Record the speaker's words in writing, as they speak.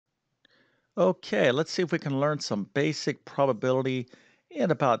Okay, let's see if we can learn some basic probability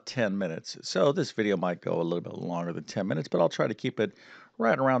in about 10 minutes. So this video might go a little bit longer than 10 minutes, but I'll try to keep it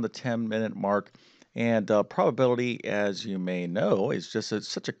right around the 10-minute mark. And probability, as you may know, is just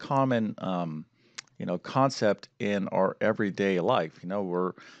such a common, concept in our everyday life.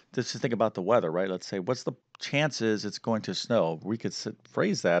 We're just to think about the weather, right? Let's say, what's the chances it's going to snow? We could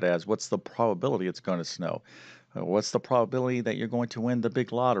phrase that as, what's the probability it's going to snow? What's the probability that you're going to win the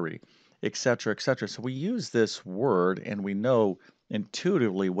big lottery, et cetera, et cetera. So we use this word and we know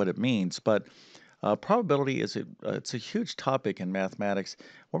intuitively what it means, but probability it's a huge topic in mathematics.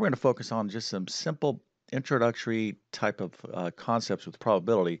 We're going to focus on just some simple introductory type of concepts with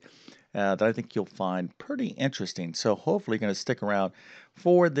probability that I think you'll find pretty interesting. So hopefully you're going to stick around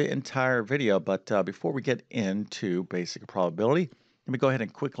for the entire video. But before we get into basic probability, let me go ahead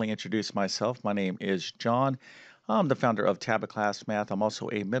and quickly introduce myself. My name is John. I'm the founder of TabletClass Math. I'm also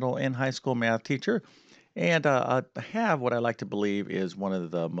a middle and high school math teacher. And I have what I like to believe is one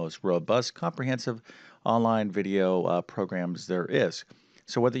of the most robust, comprehensive online video programs there is.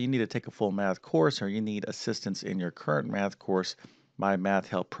 So whether you need to take a full math course or you need assistance in your current math course, my Math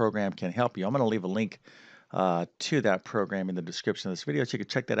Help program can help you. I'm going to leave a link to that program in the description of this video so you can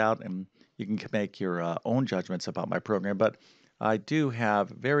check that out and you can make your own judgments about my program. But I do have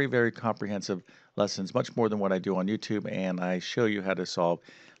very, very comprehensive lessons, much more than what I do on YouTube, and I show you how to solve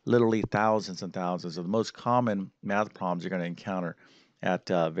literally thousands and thousands of the most common math problems you're going to encounter at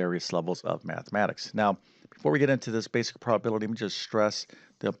various levels of mathematics. Now, before we get into this basic probability, let me just stress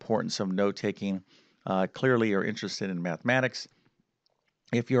the importance of note taking. Clearly, you're interested in mathematics.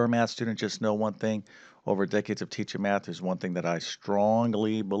 If you're a math student, just know one thing. Over decades of teaching math, there's one thing that I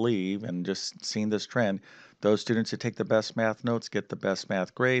strongly believe, and just seen this trend. Those students who take the best math notes get the best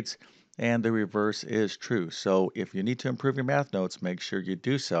math grades, and the reverse is true. So if you need to improve your math notes, make sure you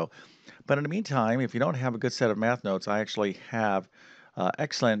do so. But in the meantime, if you don't have a good set of math notes, I actually have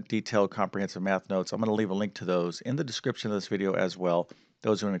excellent detailed comprehensive math notes. I'm going to leave a link to those in the description of this video as well.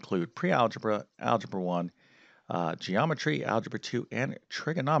 Those will include pre-algebra, algebra 1, geometry, algebra 2, and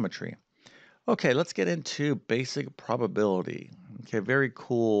trigonometry. Okay, let's get into basic probability. Okay, very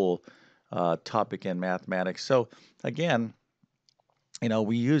cool topic in mathematics. So again,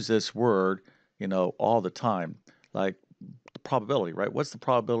 we use this word, all the time, like the probability, right? What's the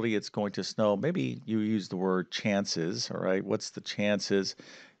probability it's going to snow? Maybe you use the word chances, all right? What's the chances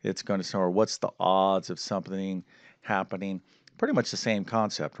it's going to snow, or what's the odds of something happening? Pretty much the same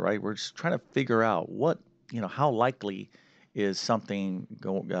concept, right? We're just trying to figure out how likely is something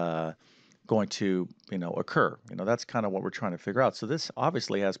going to, occur. That's kind of what we're trying to figure out. So this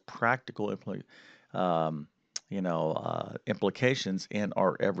obviously has practical um, implications in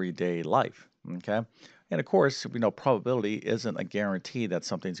our everyday life. Okay. And of course, we know probability isn't a guarantee that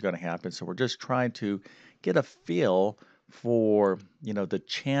something's going to happen. So we're just trying to get a feel for, the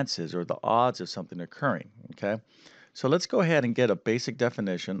chances or the odds of something occurring. Okay. So let's go ahead and get a basic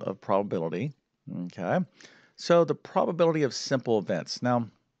definition of probability. Okay. So the probability of simple events. Now,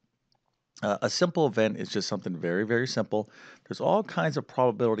 a simple event is just something very, very simple. There's all kinds of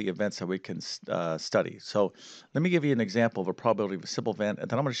probability events that we can study. So let me give you an example of a probability of a simple event, and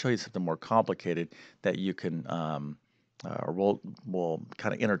then I'm going to show you something more complicated that you can, or we'll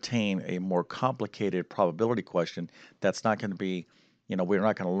kind of entertain a more complicated probability question that's not going to be, we're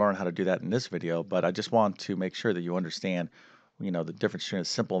not going to learn how to do that in this video, but I just want to make sure that you understand, the difference between a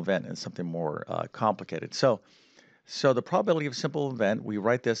simple event and something more complicated. So the probability of a simple event, we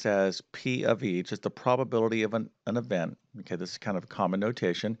write this as P of E, just the probability of an event. Okay, this is kind of a common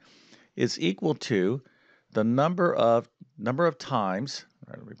notation, is equal to the number of times,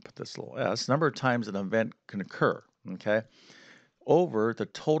 all right, let me put this little s, number of times an event can occur, okay, over the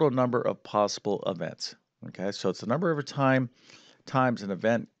total number of possible events. Okay, so it's the number of times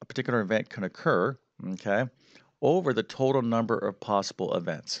a particular event can occur, okay, over the total number of possible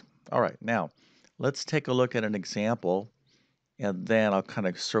events. All right, now let's take a look at an example, and then I'll kind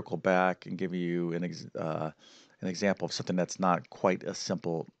of circle back and give you an example of something that's not quite a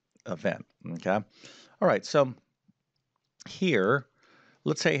simple event. Okay. All right. So here,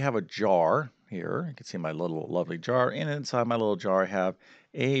 let's say I have a jar here. You can see my little lovely jar, and inside my little jar I have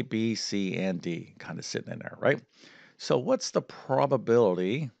A, B, C, and D kind of sitting in there, right? So what's the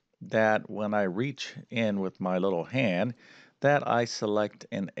probability that when I reach in with my little hand that I select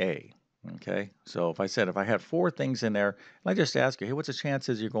an A? Okay, so if I had four things in there, and I just ask you, hey, what's the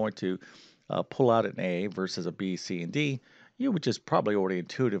chances you're going to pull out an A versus a B, C, and D? You would just probably already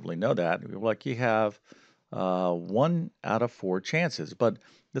intuitively know that. Like you have 1 out of 4 chances. But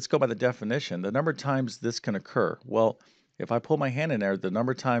let's go by the definition. The number of times this can occur. Well, if I pull my hand in there, the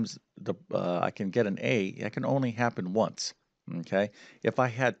number of times I can get an A, it can only happen once. Okay, if I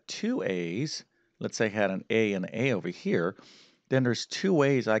had two A's, let's say I had an A and an A over here, then there's two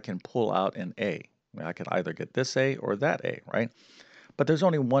ways I can pull out an A. I can either get this A or that A, right? But there's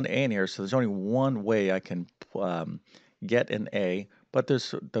only one A in here, so there's only one way I can get an A. But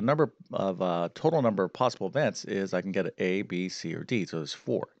there's the number of total number of possible events is I can get an A, B, C, or D. So there's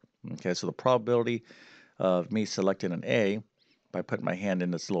four. Okay, so the probability of me selecting an A by putting my hand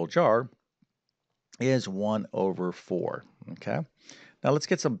in this little jar is 1 over 4. Okay, now let's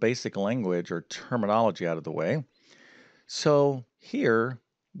get some basic language or terminology out of the way. So here,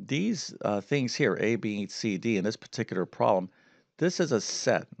 these things here, A, B, C, D, in this particular problem, this is a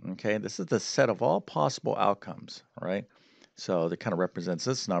set, okay? This is the set of all possible outcomes, all right? So that kind of represents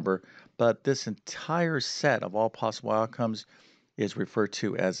this number, but this entire set of all possible outcomes is referred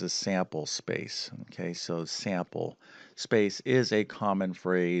to as a sample space, okay? So sample space is a common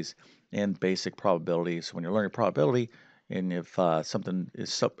phrase in basic probability. So when you're learning probability, and if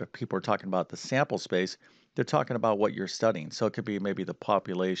if people are talking about the sample space, they're talking about what you're studying. So it could be maybe the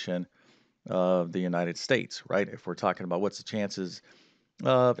population of the United States, right? If we're talking about what's the chances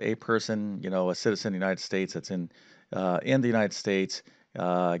of a person, a citizen of the United States that's in the United States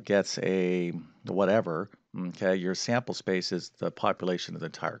gets a whatever, okay? Your sample space is the population of the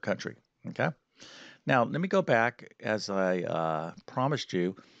entire country, okay? Now, let me go back as I promised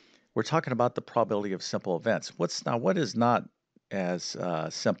you. We're talking about the probability of simple events. What is not as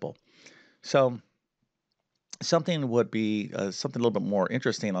simple? So something would be something a little bit more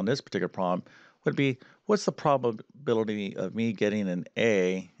interesting on this particular problem would be what's the probability of me getting an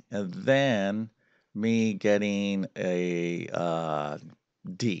A and then me getting a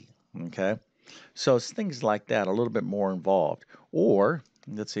D, okay? So it's things like that, a little bit more involved. Or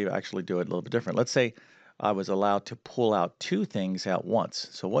let's see, actually do it a little bit different. Let's say I was allowed to pull out two things at once.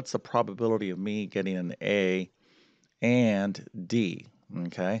 So what's the probability of me getting an A and D,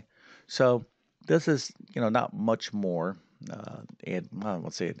 okay? So this is, not much more, I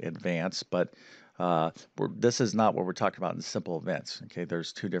won't say advanced, but this is not what we're talking about in simple events, okay?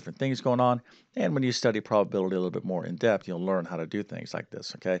 There's two different things going on, and when you study probability a little bit more in depth, you'll learn how to do things like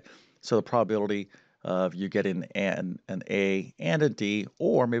this, okay? So the probability of you getting an A and a D,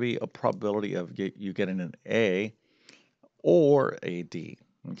 or maybe a probability of you getting an A or a D.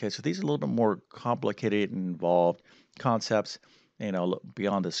 Okay, so these are a little bit more complicated and involved concepts,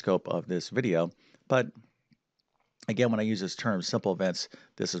 beyond the scope of this video. But again, when I use this term simple events,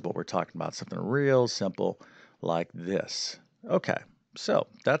 this is what we're talking about, something real simple like this. Okay, so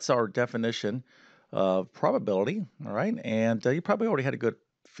that's our definition of probability, all right? And you probably already had a good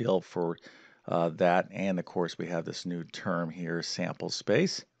feel for that. And of course, we have this new term here, sample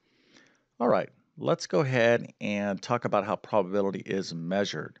space. All right, let's go ahead and talk about how probability is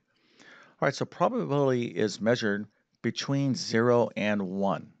measured. All right, so probability is measured between 0 and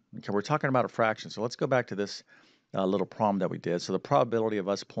 1. Okay, we're talking about a fraction, so let's go back to this little problem that we did. So the probability of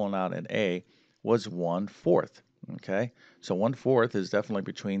us pulling out an A was 1/4. Okay, so 1/4 is definitely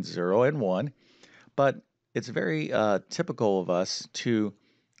between 0 and 1, but it's very typical of us to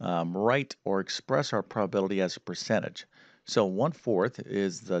write or express our probability as a percentage. So 1/4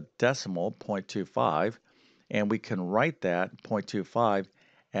 is the decimal 0.25, and we can write that 0.25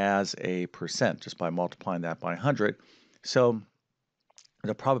 as a percent just by multiplying that by 100. So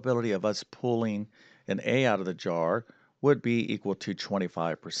the probability of us pulling an A out of the jar would be equal to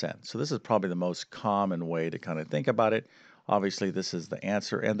 25%. So this is probably the most common way to kind of think about it. Obviously, this is the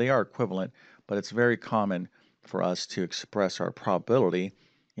answer, and they are equivalent, but it's very common for us to express our probability,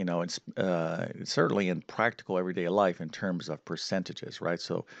 certainly in practical everyday life in terms of percentages, right?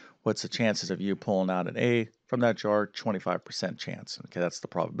 So what's the chances of you pulling out an A from that jar? 25% chance. Okay, that's the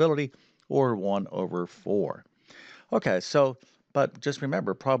probability, or 1 over 4. Okay, so, but just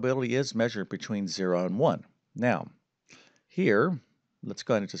remember, probability is measured between 0 and 1. Now, here, let's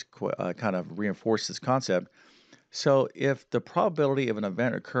go ahead and just kind of reinforce this concept. So if the probability of an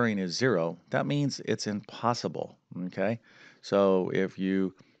event occurring is 0, that means it's impossible, okay? So if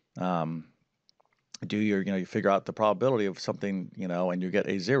you you figure out the probability of something, and you get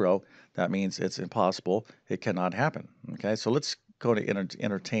a 0, that means it's impossible. It cannot happen, okay? So let's go to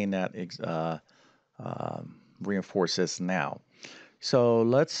entertain that, reinforce this now. So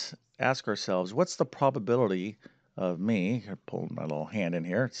let's ask ourselves, what's the probability of me, pulling my little hand in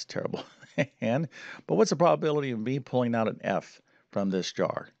here, it's a terrible hand, but what's the probability of me pulling out an F from this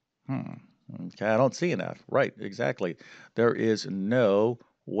jar? Okay, I don't see an F. Right, exactly. There is no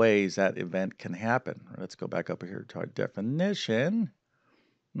ways that event can happen. Let's go back up here to our definition.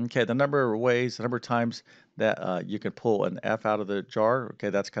 Okay, the number of ways, the number of times that you can pull an F out of the jar, okay,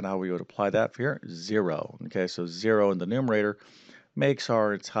 that's kind of how we would apply that for here. 0. Okay, so 0 in the numerator makes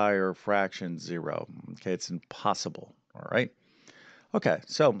our entire fraction 0. Okay, it's impossible. All right. Okay,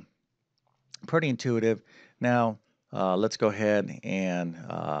 so pretty intuitive. Now, let's go ahead and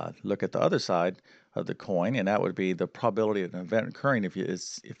look at the other side of the coin, and that would be the probability of an event occurring. If you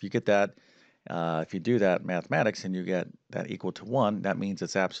get that, if you do that mathematics and you get that equal to 1, that means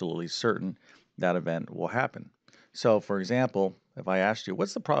it's absolutely certain that event will happen. So, for example, if I asked you,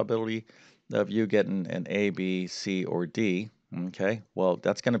 what's the probability of you getting an A, B, C, or D? Okay, well,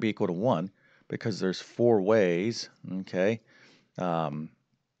 that's going to be equal to 1 because there's 4 ways, okay, um,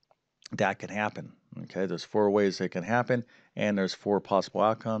 that can happen. Okay, there's 4 ways it can happen, and there's 4 possible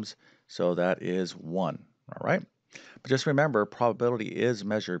outcomes, so that is 1. All right, but just remember, probability is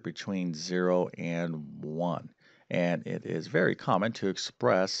measured between 0 and 1, and it is very common to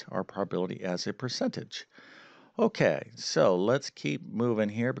express our probability as a percentage. Okay, so let's keep moving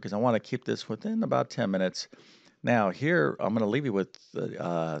here because I want to keep this within about 10 minutes. Now, here I'm going to leave you with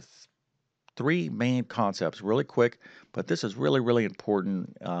 3 main concepts really quick, but this is really, really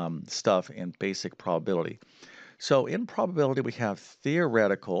important stuff in basic probability. So in probability, we have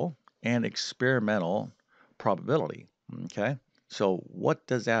theoretical and experimental probability, okay? So what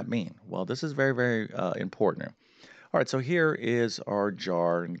does that mean? Well, this is very, very important. All right, so here is our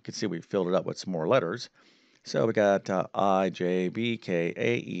jar, and you can see we filled it up with some more letters. So we got I, J, B, K,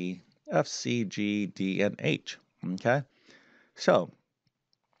 A, E, F, C, G, D, and H, okay? So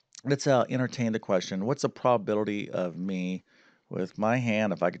let's entertain the question, what's the probability of me with my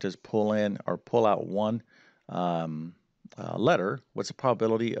hand, if I could just pull in or pull out one um, letter, what's the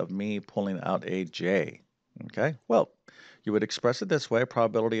probability of me pulling out a J? Okay, well, you would express it this way,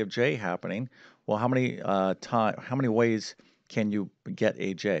 probability of J happening. Well, how many ways can you get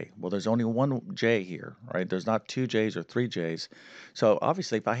a J? Well, there's only one J here, right? There's not 2 J's or 3 J's. So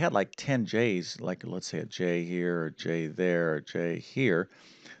obviously, if I had like 10 J's, like let's say a J here, a J there, a J here,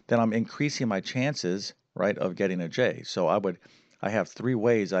 then I'm increasing my chances, right, of getting a J. So I have 3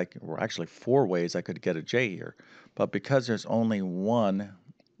 ways, or actually 4 ways I could get a J here. But because there's only one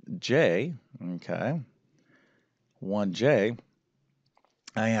J, okay, one J,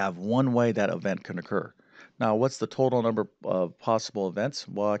 I have one way that event can occur. Now, what's the total number of possible events?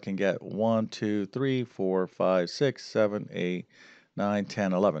 Well, I can get 1, 2, 3, 4, 5, 6, 7, 8, 9,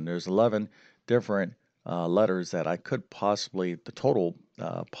 10, 11. There's 11 different letters that I could possibly, the total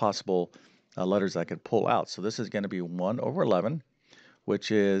possible letters I could pull out. So this is going to be 1 over 11,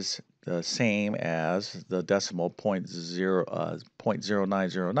 which is the same as the decimal point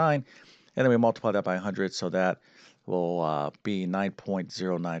 0.0909. And then we multiply that by 100, so that will be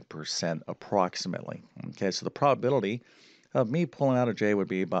 9.09% approximately. Okay, so the probability of me pulling out a J would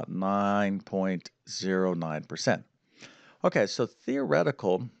be about 9.09%. Okay, so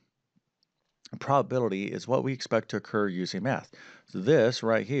theoretical probability is what we expect to occur using math. So this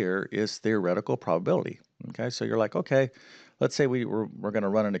right here is theoretical probability. Okay, so you're like, okay, let's say we're going to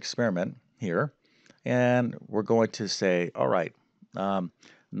run an experiment here, and we're going to say, all right, um,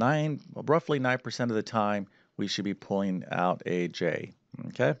 roughly 9% of the time we should be pulling out a J.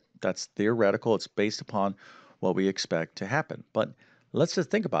 Okay, that's theoretical. It's based upon what we expect to happen. But let's just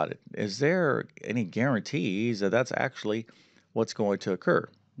think about it. Is there any guarantees that that's actually what's going to occur?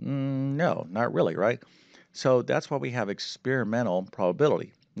 No, not really, right? So that's why we have experimental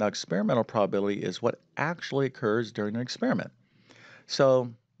probability. Now, experimental probability is what actually occurs during an experiment.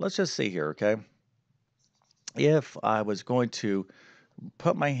 So let's just see here, okay? If I was going to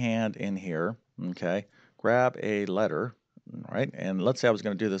put my hand in here, okay, grab a letter, right? And let's say I was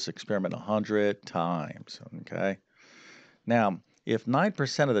going to do this experiment 100 times, okay? Now, if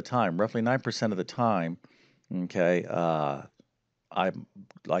 9% of the time, roughly 9% of the time, okay, I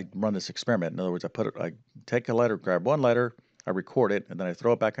run this experiment. In other words, I take a letter, grab one letter, I record it, and then I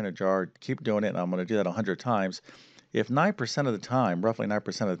throw it back in a jar, keep doing it, and I'm going to do that 100 times. If 9% of the time, roughly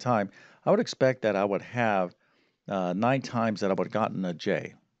 9% of the time, I would expect that I would have 9 times that I would have gotten a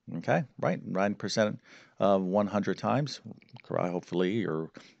J. Okay, right? 9% of 100 times. Hopefully you're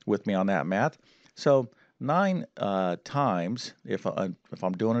with me on that math. So 9 times, if I'm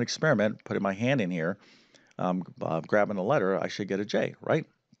doing an experiment, putting my hand in here, grabbing a letter, I should get a J, right?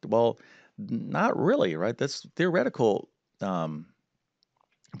 Well, not really, right? That's theoretical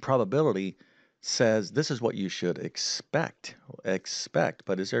probability says this is what you should expect.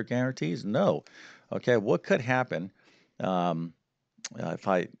 But is there guarantees? No. Okay, what could happen if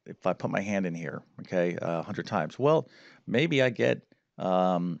I put my hand in here? Okay, 100 times. Well, maybe I get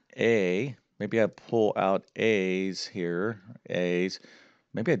A. Maybe I pull out A's here, A's,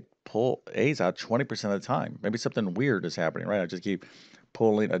 maybe I pull A's out 20% of the time. Maybe something weird is happening, right? I just keep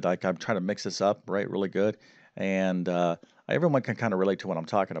pulling, like I'm trying to mix this up, right, really good. And everyone can kind of relate to what I'm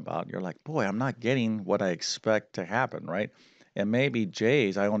talking about. You're like, boy, I'm not getting what I expect to happen, right? And maybe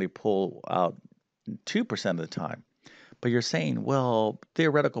J's, I only pull out 2% of the time. But you're saying, well,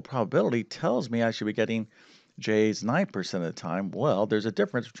 theoretical probability tells me I should be getting J's 9% of the time. Well, there's a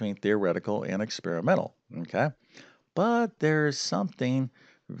difference between theoretical and experimental, okay? But there's something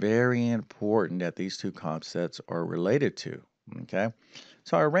very important that these two concepts are related to, okay?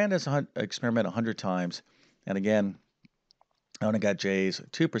 So I ran this experiment 100 times, and again, I only got J's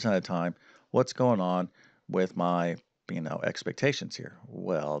 2% of the time. What's going on with my, expectations here?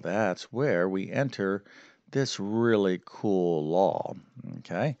 Well, that's where we enter this really cool law,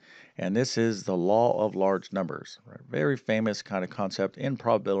 okay? And this is the law of large numbers, right? Very famous kind of concept in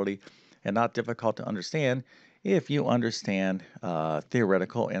probability and not difficult to understand if you understand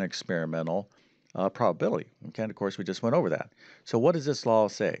theoretical and experimental probability. Okay, and of course, we just went over that. So, what does this law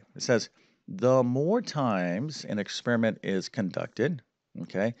say? It says the more times an experiment is conducted,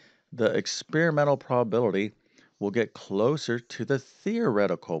 okay, the experimental probability will get closer to the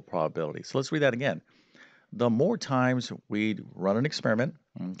theoretical probability. So let's read that again. The more times we run an experiment,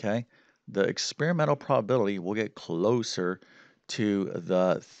 okay, the experimental probability will get closer to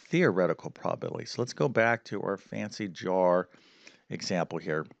the theoretical probability. So let's go back to our fancy jar example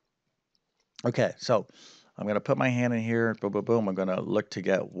here. Okay, so I'm going to put my hand in here. Boom, boom, boom. I'm going to look to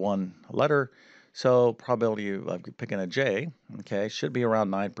get one letter. So probability of picking a J, okay, should be around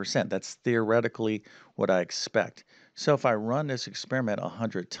 9%. That's theoretically what I expect. So if I run this experiment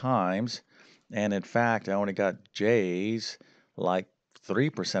 100 times, and in fact, I only got J's like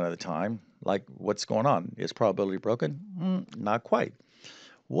 3% of the time, like what's going on? Is probability broken? Not quite.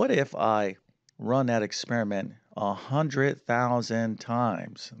 What if I run that experiment 100,000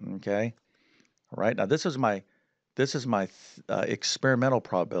 times, okay? Right now, this is my experimental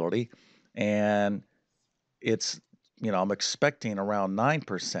probability, and it's I'm expecting around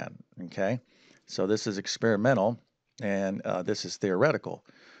 9%. Okay, so this is experimental, and this is theoretical.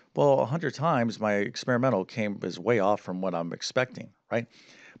 Well, 100 times my experimental came is way off from what I'm expecting, right?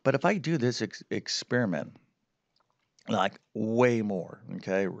 But if I do this experiment like way more,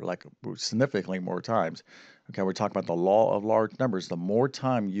 okay, like significantly more times. Okay, we're talking about the law of large numbers. The more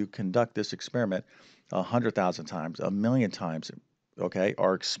time you conduct this experiment, 100,000 times, a million times, okay,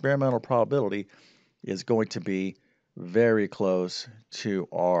 our experimental probability is going to be very close to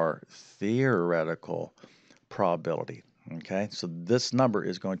our theoretical probability. Okay, so this number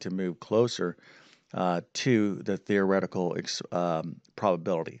is going to move closer to the theoretical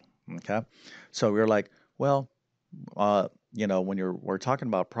probability. Okay, so we're like, well, when we're talking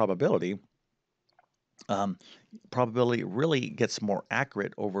about probability, um, probability really gets more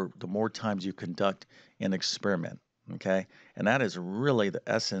accurate over the more times you conduct an experiment. Okay, and that is really the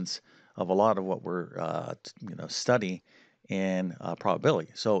essence of a lot of what we're study in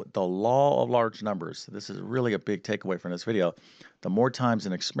probability. So the law of large numbers. This is really a big takeaway from this video. The more times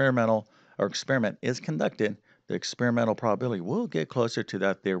an experiment is conducted, the experimental probability will get closer to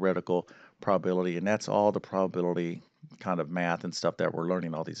that theoretical probability, and that's all the probability kind of math and stuff that we're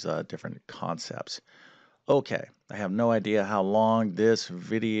learning, all these different concepts. Okay, I have no idea how long this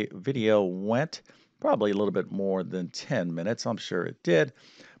video went. Probably a little bit more than 10 minutes. I'm sure it did,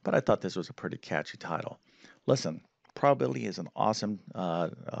 but I thought this was a pretty catchy title. Listen, probability is an awesome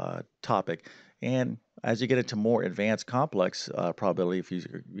topic, and as you get into more advanced, complex probability,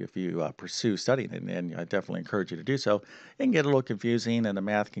 if you pursue studying it, and I definitely encourage you to do so, it can get a little confusing, and the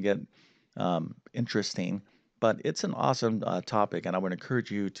math can get interesting. But it's an awesome topic, and I would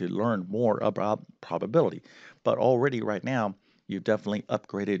encourage you to learn more about probability. But already, right now, you've definitely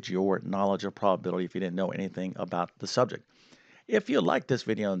upgraded your knowledge of probability if you didn't know anything about the subject. If you like this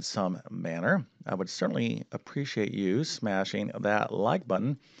video in some manner, I would certainly appreciate you smashing that like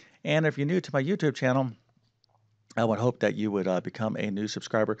button. And if you're new to my YouTube channel, I would hope that you would become a new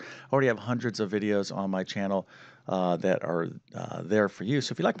subscriber. I already have hundreds of videos on my channel that are there for you.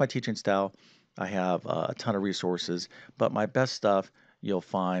 So if you like my teaching style, I have a ton of resources, but my best stuff you'll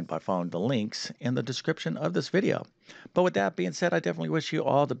find by following the links in the description of this video. But with that being said, I definitely wish you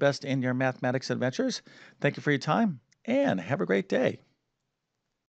all the best in your mathematics adventures. Thank you for your time, and have a great day.